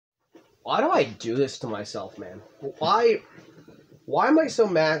Why do I do this to myself, man? Why am I so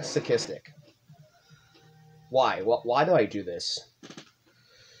masochistic? Why? Why do I do this?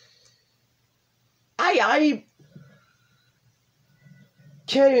 I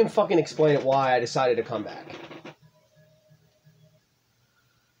can't even fucking explain it why I decided to come back.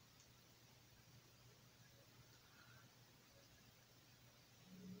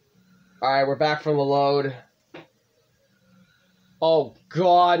 Alright, we're back from the load. Oh,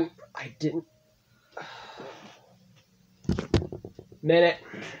 God. I didn't... Minute.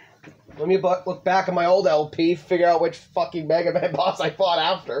 Let me look back at my old LP, figure out which fucking Mega Man boss I fought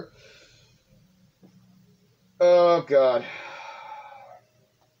after. Oh, God.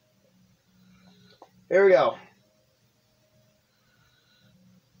 Here we go.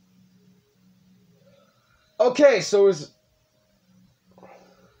 Okay, so it was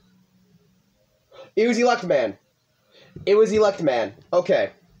Elec Man. It was Elec Man.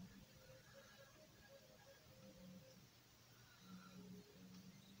 Okay.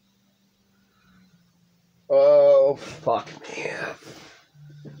 Oh, fuck me.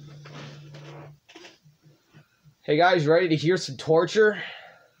 Hey guys, ready to hear some torture?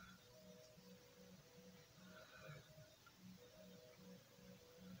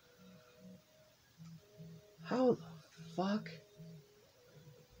 How the fuck?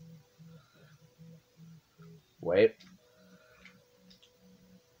 Wait.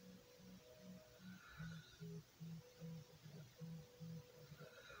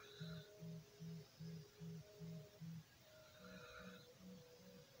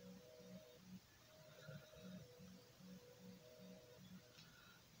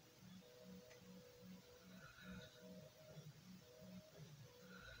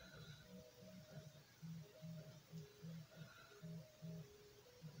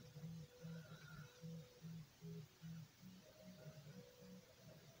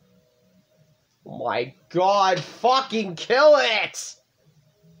 Oh my God, fucking kill it!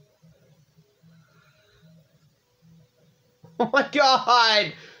 Oh my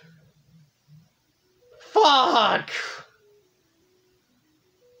God! Fuck!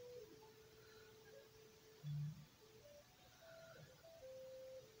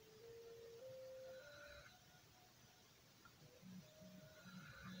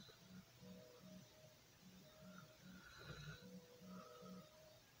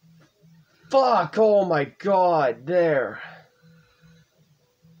 Fuck, oh my God, there.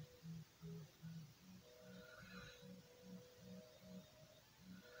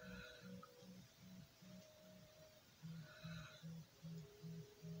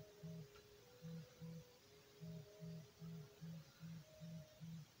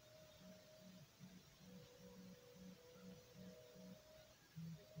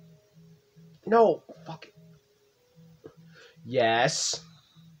 No, fuck it. Yes.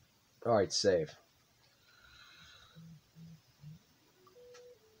 Alright, save.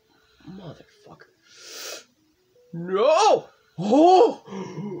 Motherfucker. No!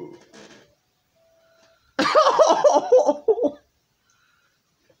 Oh!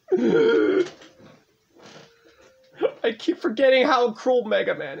 I keep forgetting how cruel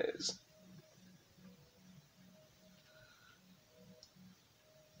Mega Man is.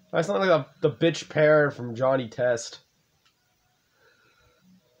 That's not like the bitch parrot from Johnny Test.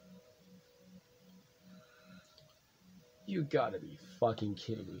 You gotta be fucking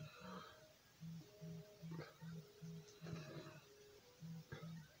kidding me.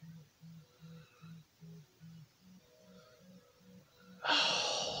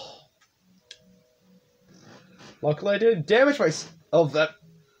 Luckily I didn't damage myself that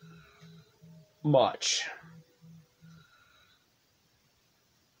much.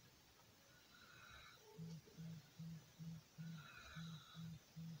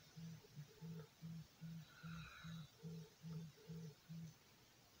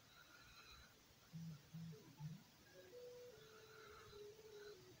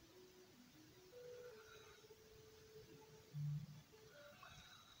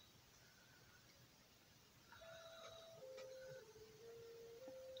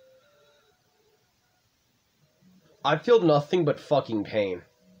 I feel nothing but fucking pain.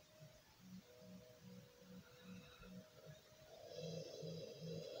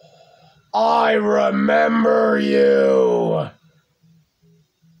 I remember you!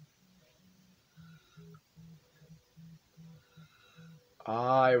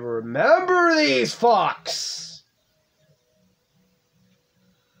 I remember these fucks!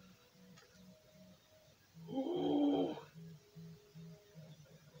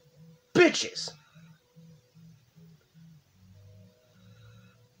 Bitches!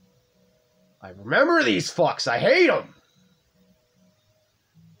 I remember these fucks. I hate them.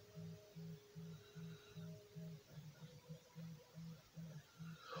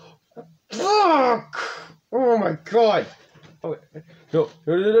 god! Oh, no,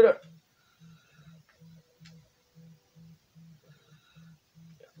 no, no, no, no.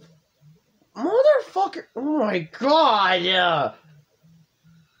 Motherfucker! Oh my god! Yeah.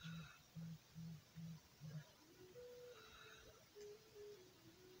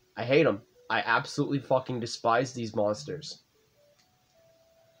 I hate them. I absolutely fucking despise these monsters.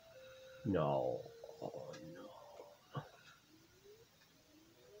 No. Oh no.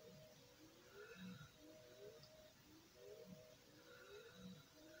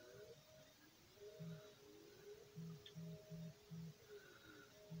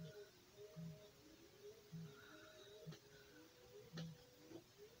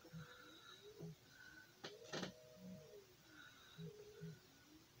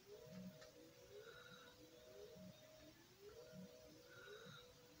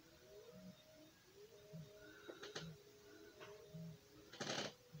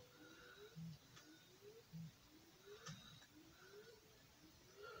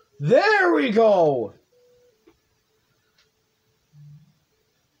 There we go!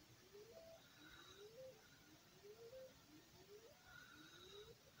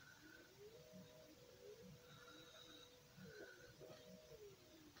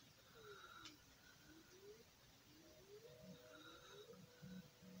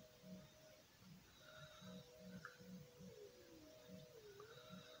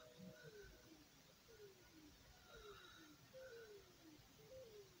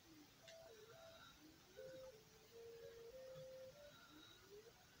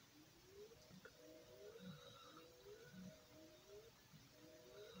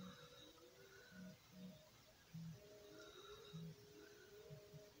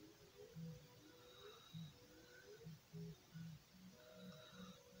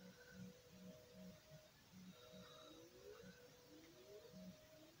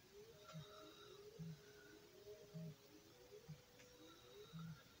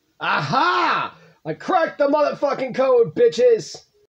 Aha! I cracked the motherfucking code, bitches!